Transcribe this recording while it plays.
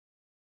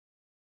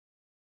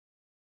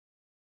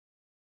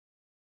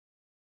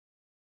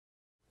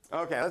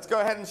Okay, let's go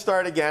ahead and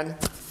start again.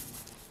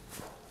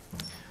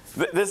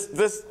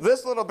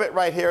 This little bit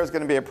right here is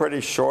going to be a pretty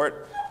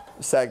short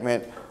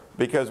segment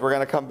because we're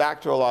going to come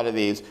back to a lot of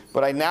these.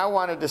 But I now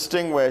want to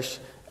distinguish,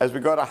 as we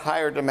go to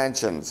higher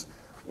dimensions,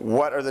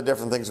 what are the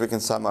different things we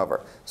can sum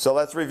over. So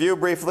let's review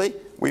briefly.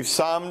 We've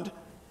summed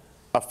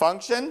a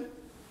function,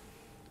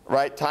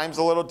 right, times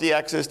the little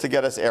dx's to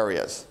get us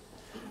areas.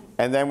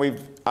 And then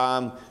we've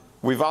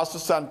also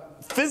summed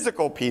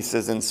physical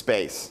pieces in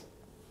space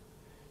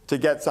to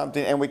get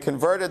something, and we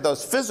converted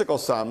those physical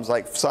sums,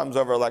 like sums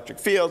over electric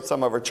fields,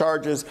 sum over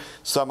charges,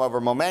 sum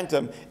over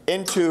momentum,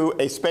 into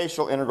a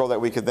spatial integral that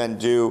we could then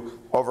do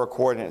over a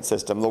coordinate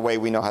system, the way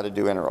we know how to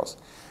do integrals.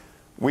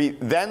 We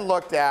then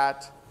looked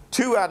at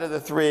 2 out of the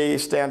 3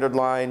 standard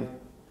line,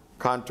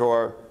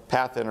 contour,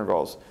 path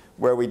integrals,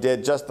 where we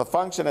did just the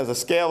function as a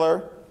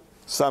scalar,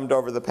 summed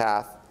over the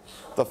path,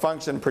 the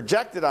function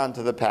projected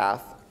onto the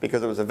path,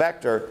 because it was a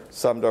vector,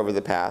 summed over the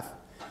path.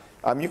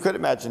 You could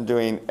imagine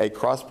doing a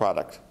cross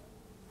product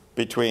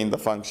between the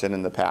function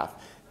and the path.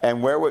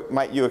 And where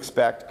might you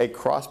expect a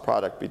cross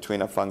product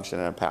between a function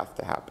and a path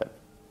to happen?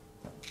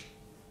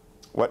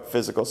 What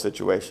physical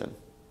situation?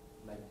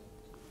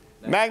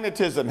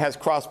 Magnetism has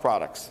cross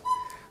products.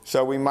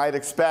 So we might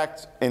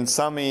expect in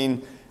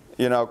summing,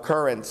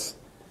 currents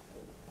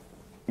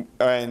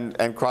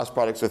and cross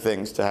products of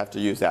things to have to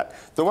use that.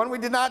 The one we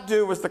did not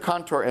do was the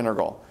contour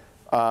integral,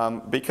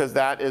 because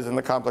that is in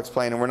the complex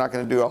plane, and we're not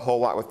going to do a whole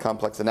lot with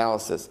complex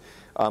analysis.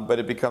 But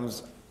it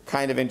becomes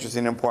kind of interesting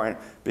and important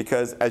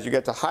because as you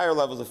get to higher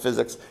levels of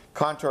physics,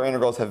 contour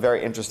integrals have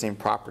very interesting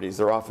properties.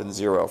 They're often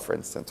 0, for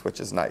instance,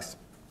 which is nice.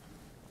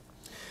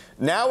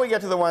 Now we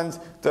get to the ones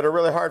that are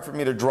really hard for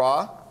me to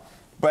draw,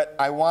 but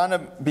I want to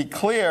be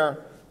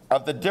clear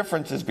of the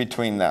differences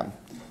between them.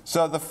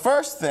 So the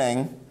first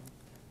thing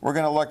we're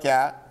going to look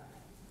at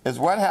is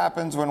what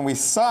happens when we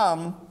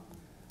sum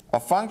a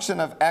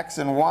function of x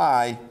and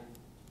y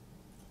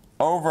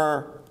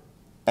over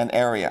an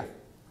area.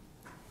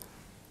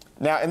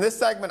 Now, in this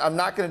segment, I'm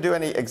not going to do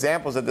any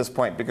examples at this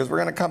point because we're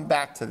going to come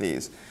back to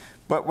these.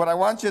 But what I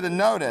want you to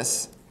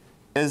notice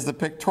is the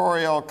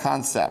pictorial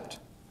concept.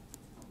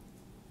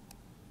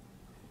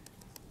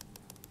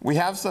 We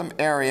have some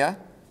area,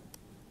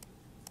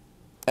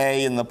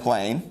 A in the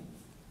plane,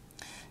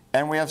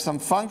 and we have some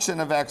function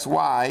of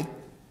xy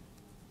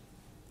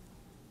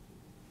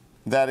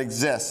that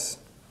exists.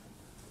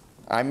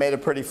 I made a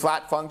pretty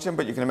flat function,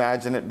 but you can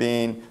imagine it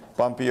being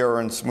bumpier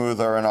and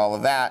smoother and all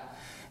of that.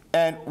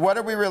 And what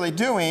are we really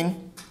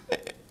doing?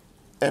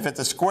 If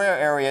it's a square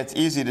area, it's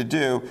easy to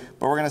do,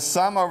 but we're going to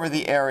sum over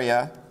the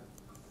area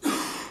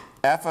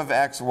f of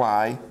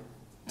xy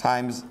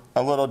times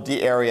a little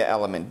d area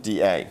element,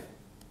 dA.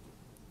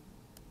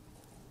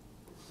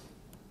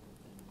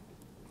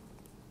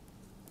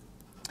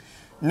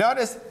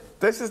 Notice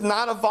this is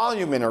not a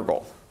volume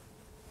integral.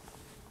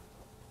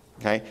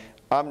 Okay?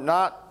 I'm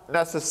not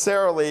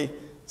necessarily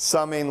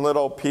summing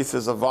little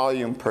pieces of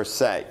volume per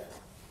se.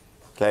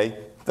 Okay?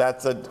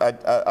 That's I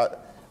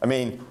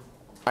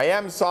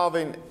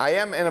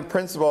am in a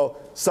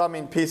principle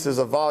summing pieces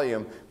of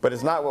volume, but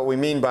it's not what we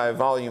mean by a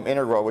volume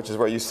integral, which is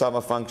where you sum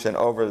a function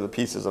over the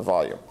pieces of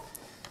volume.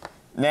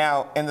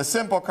 Now, in the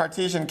simple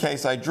Cartesian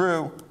case I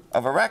drew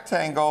of a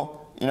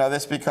rectangle,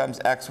 this becomes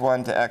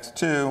x1 to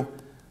x2,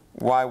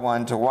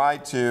 y1 to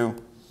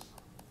y2,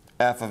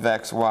 f of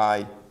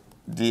xy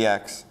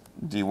dx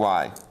dy.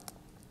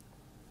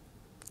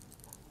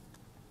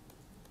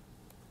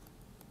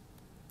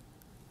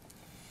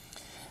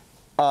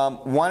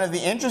 One of the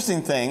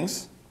interesting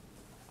things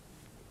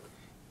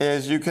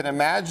is you can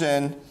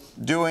imagine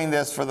doing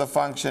this for the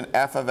function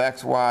f of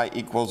xy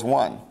equals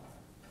 1.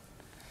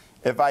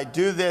 If I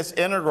do this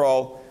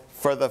integral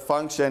for the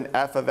function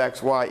f of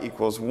xy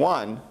equals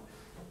 1,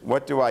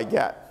 what do I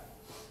get?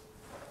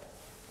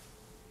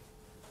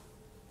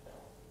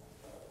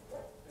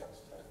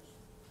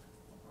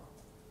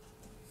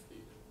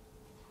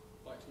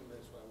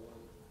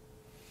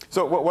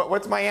 So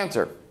what's my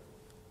answer?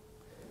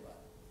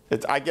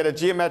 I get a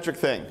geometric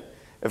thing.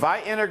 If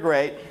I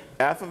integrate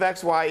f of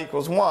xy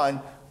equals 1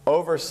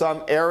 over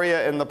some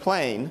area in the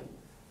plane,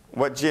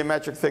 what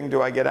geometric thing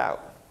do I get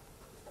out?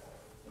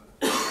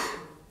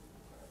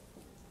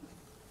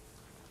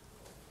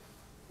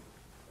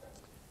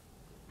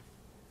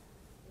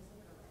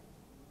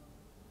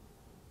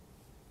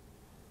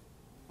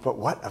 But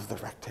what of the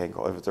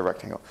rectangle, if it's a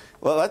rectangle?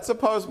 Well, let's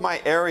suppose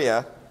my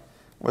area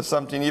was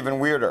something even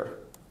weirder.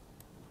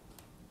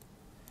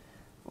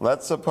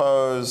 Let's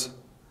suppose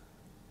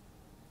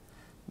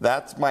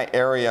that's my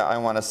area I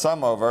want to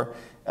sum over,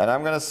 and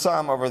I'm going to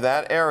sum over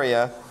that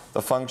area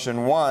the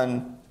function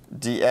 1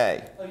 dA.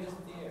 Oh, you just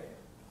the area.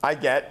 I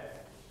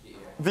get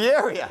the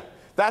area.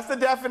 That's the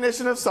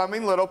definition of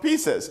summing little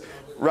pieces,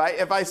 right?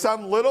 If I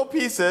sum little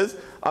pieces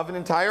of an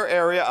entire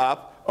area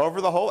up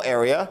over the whole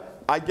area,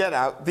 I get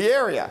out the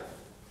area.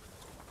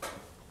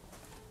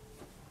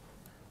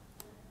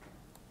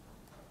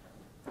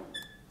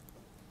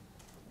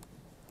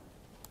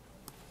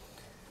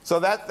 So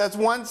that's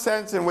one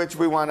sense in which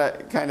we want to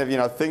kind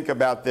of think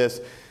about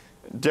this.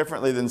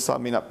 differently than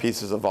summing up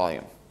pieces of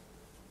volume.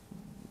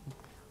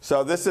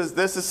 So this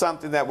is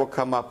something that will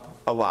come up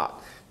a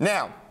lot.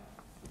 Now,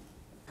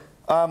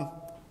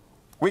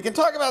 we can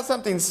talk about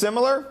something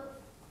similar,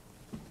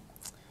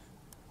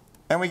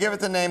 and we give it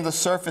the name the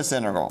surface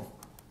integral.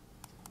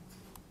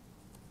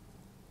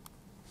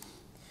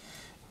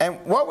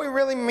 And what we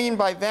really mean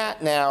by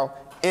that now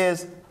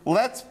is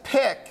let's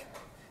pick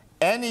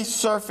any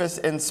surface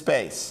in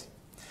space.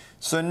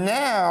 So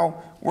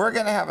now we're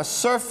going to have a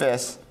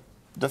surface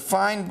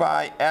defined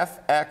by f,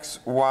 x,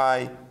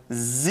 y,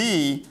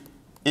 z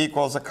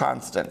equals a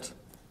constant.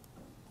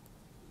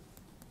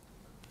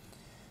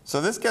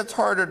 So this gets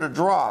harder to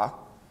draw.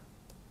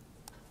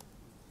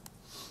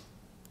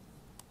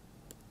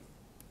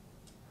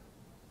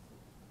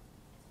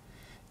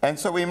 And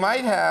so we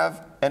might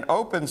have an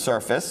open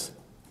surface,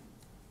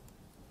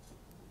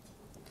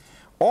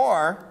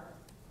 or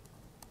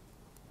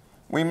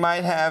we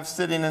might have,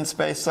 sitting in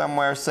space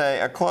somewhere, say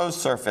a closed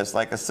surface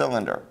like a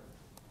cylinder.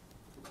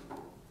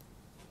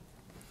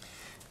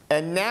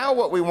 And now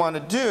what we want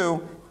to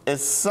do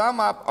is sum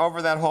up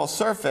over that whole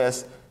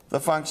surface the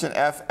function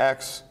f,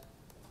 x,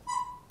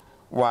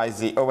 y,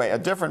 z. Oh wait, a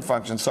different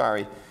function,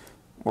 sorry.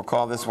 We'll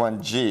call this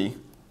one g,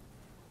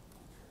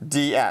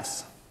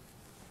 ds.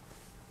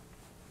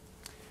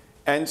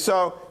 And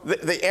so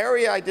the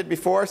area I did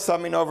before,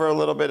 summing over a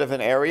little bit of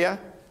an area,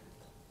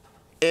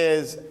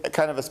 is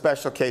kind of a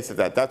special case of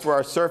that. That's where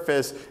our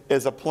surface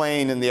is a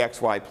plane in the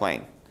xy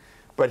plane.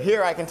 But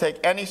here I can take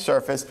any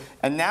surface,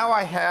 and now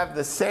I have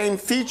the same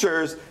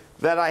features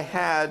that I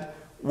had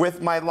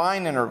with my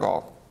line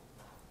integral.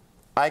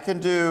 I can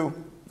do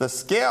the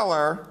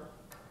scalar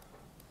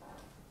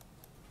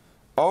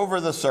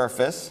over the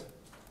surface,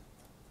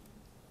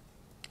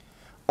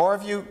 or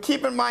if you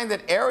keep in mind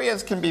that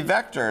areas can be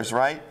vectors,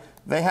 right?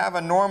 They have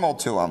a normal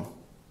to them.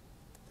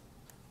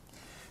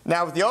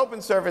 Now with the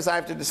open surface, I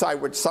have to decide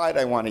which side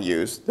I want to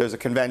use. There's a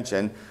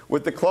convention.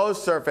 With the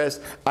closed surface,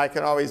 I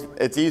can always,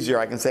 it's easier.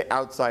 I can say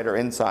outside or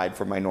inside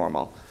for my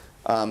normal.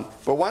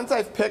 But once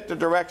I've picked a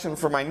direction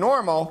for my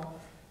normal,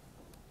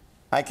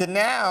 I can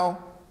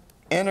now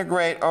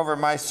integrate over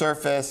my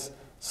surface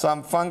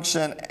some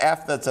function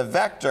f that's a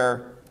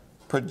vector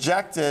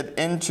projected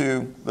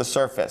into the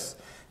surface.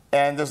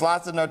 And there's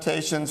lots of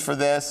notations for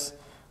this.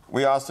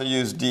 We also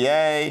use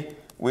dA.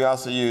 We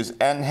also use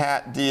n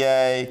hat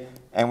dA.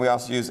 And we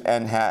also use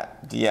n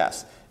hat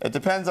ds. It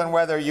depends on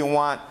whether you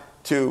want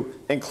to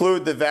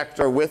include the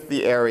vector with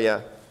the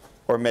area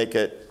or make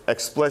it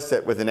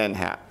explicit with an n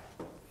hat.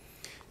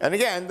 And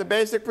again, the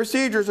basic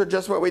procedures are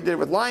just what we did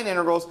with line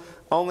integrals,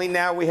 only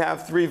now we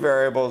have 3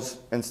 variables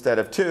instead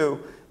of 2,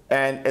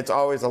 and it's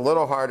always a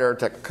little harder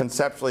to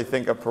conceptually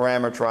think of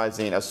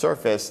parameterizing a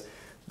surface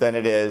than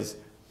it is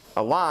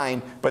a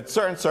line, but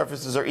certain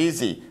surfaces are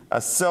easy. A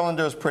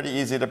cylinder is pretty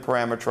easy to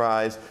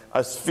parameterize.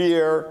 A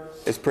sphere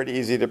is pretty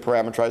easy to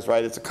parameterize,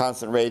 right? It's a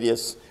constant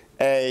radius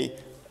a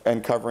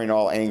and covering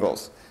all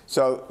angles.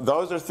 So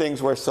those are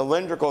things where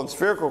cylindrical and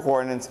spherical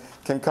coordinates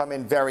can come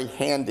in very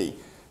handy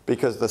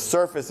because the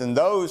surface in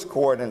those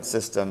coordinate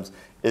systems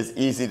is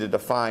easy to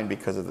define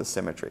because of the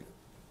symmetry.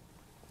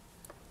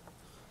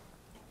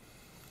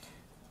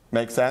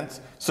 Make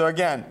sense? So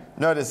again,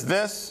 notice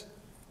this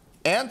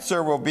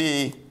answer will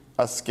be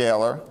a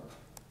scalar,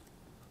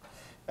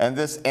 and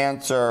this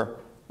answer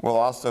will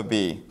also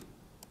be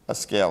a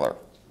scalar,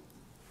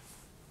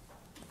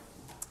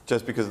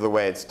 just because of the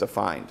way it's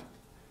defined.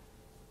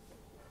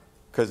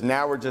 Because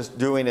now we're just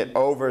doing it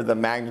over the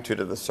magnitude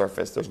of the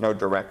surface. There's no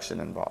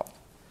direction involved.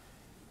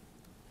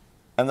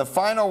 And the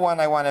final one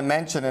I want to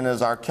mention in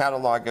our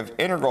catalog of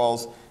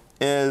integrals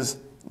is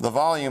the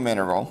volume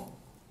integral.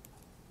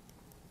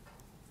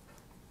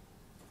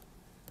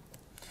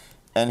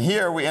 And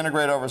here we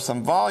integrate over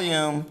some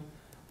volume.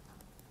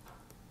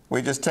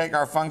 We just take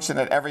our function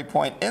at every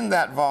point in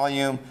that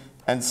volume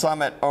and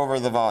sum it over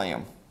the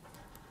volume.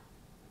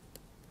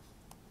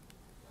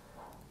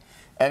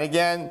 And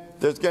again,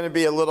 there's going to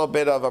be a little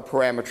bit of a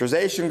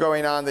parameterization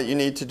going on that you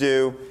need to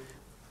do.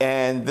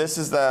 And this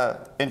is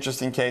the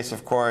interesting case,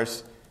 of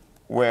course,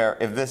 where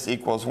if this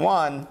equals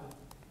 1,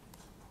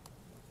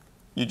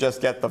 you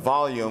just get the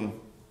volume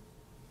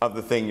of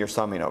the thing you're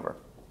summing over.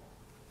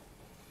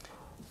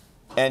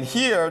 And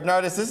here,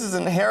 notice this is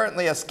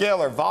inherently a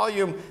scalar.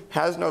 Volume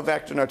has no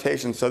vector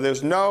notation, so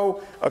there's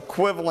no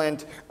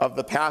equivalent of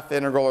the path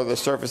integral or the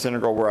surface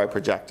integral where I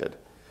projected.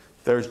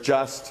 There's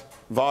just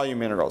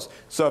volume integrals.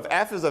 So if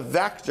f is a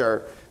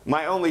vector,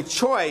 my only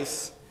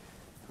choice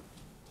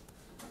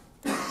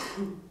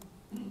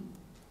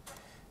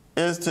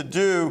is to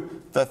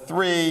do the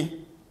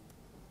 3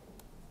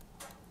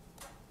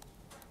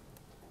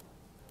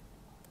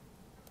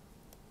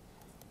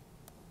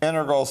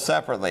 integrals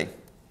separately.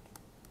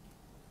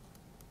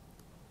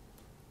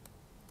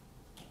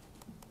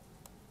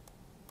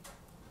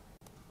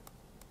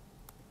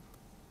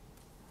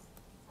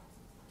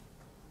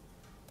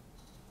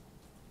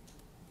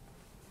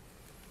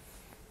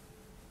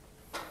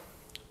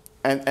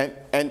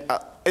 And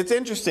it's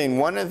interesting.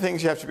 One of the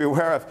things you have to be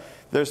aware of,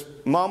 there's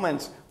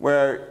moments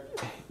where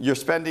you're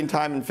spending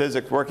time in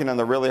physics working on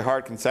the really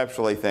hard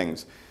conceptually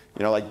things.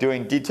 You know, like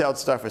doing detailed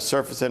stuff with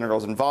surface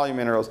integrals and volume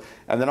integrals,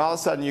 and then all of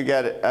a sudden you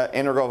get an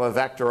integral of a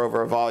vector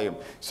over a volume.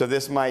 So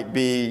this might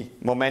be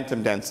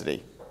momentum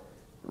density,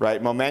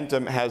 right?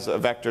 Momentum has a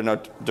vector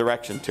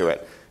direction to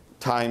it,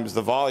 times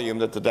the volume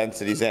that the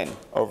density's in,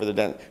 over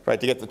the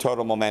right, to get the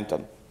total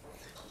momentum.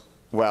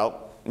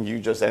 Well, you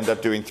just end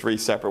up doing 3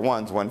 separate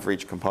ones, one for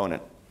each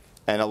component.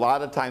 And a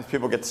lot of times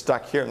people get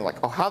stuck here and they're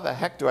like, oh, how the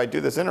heck do I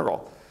do this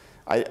integral?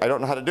 I don't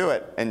know how to do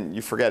it. And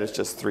you forget it's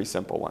just 3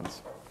 simple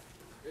ones.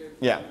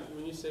 Yeah?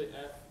 When you say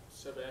f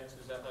sub x,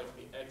 is that like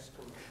the x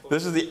component?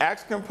 This is the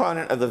x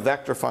component of the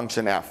vector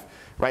function f,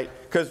 right?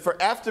 Because for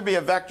f to be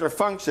a vector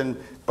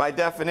function, by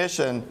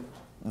definition,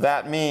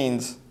 that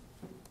means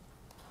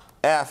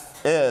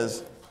f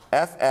is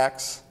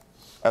fx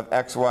of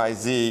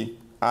xyz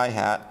I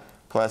hat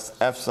plus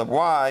f sub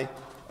y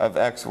of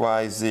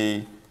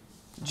xyz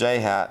j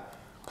hat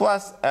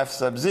plus f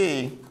sub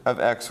z of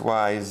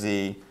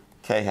xyz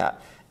k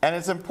hat. And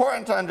it's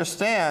important to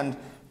understand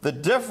the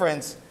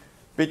difference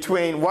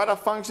between what a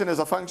function is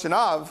a function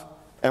of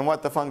and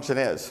what the function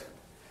is.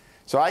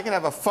 So I can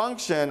have a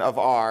function of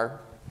r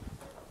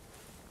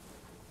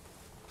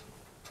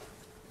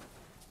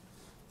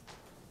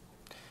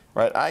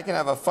right? I can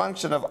have a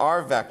function of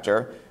r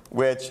vector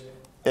which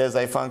is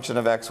a function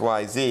of x,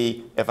 y,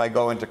 z if I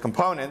go into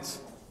components.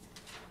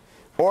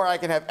 Or I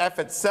can have f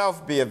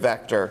itself be a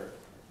vector,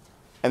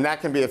 and that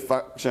can be a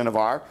function of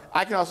r.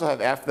 I can also have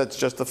f that's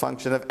just a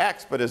function of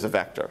x but is a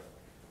vector,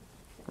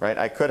 right?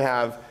 I could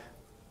have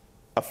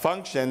a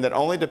function that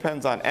only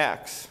depends on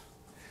x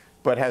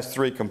but has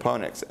 3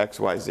 components, x,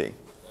 y, z. I'm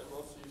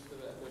also used to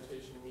that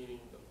notation meaning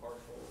the partial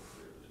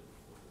derivative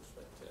with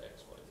respect to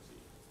x, y, z.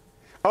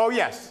 Oh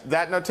yes,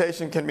 that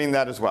notation can mean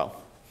that as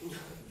well,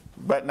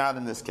 but not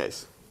in this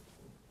case.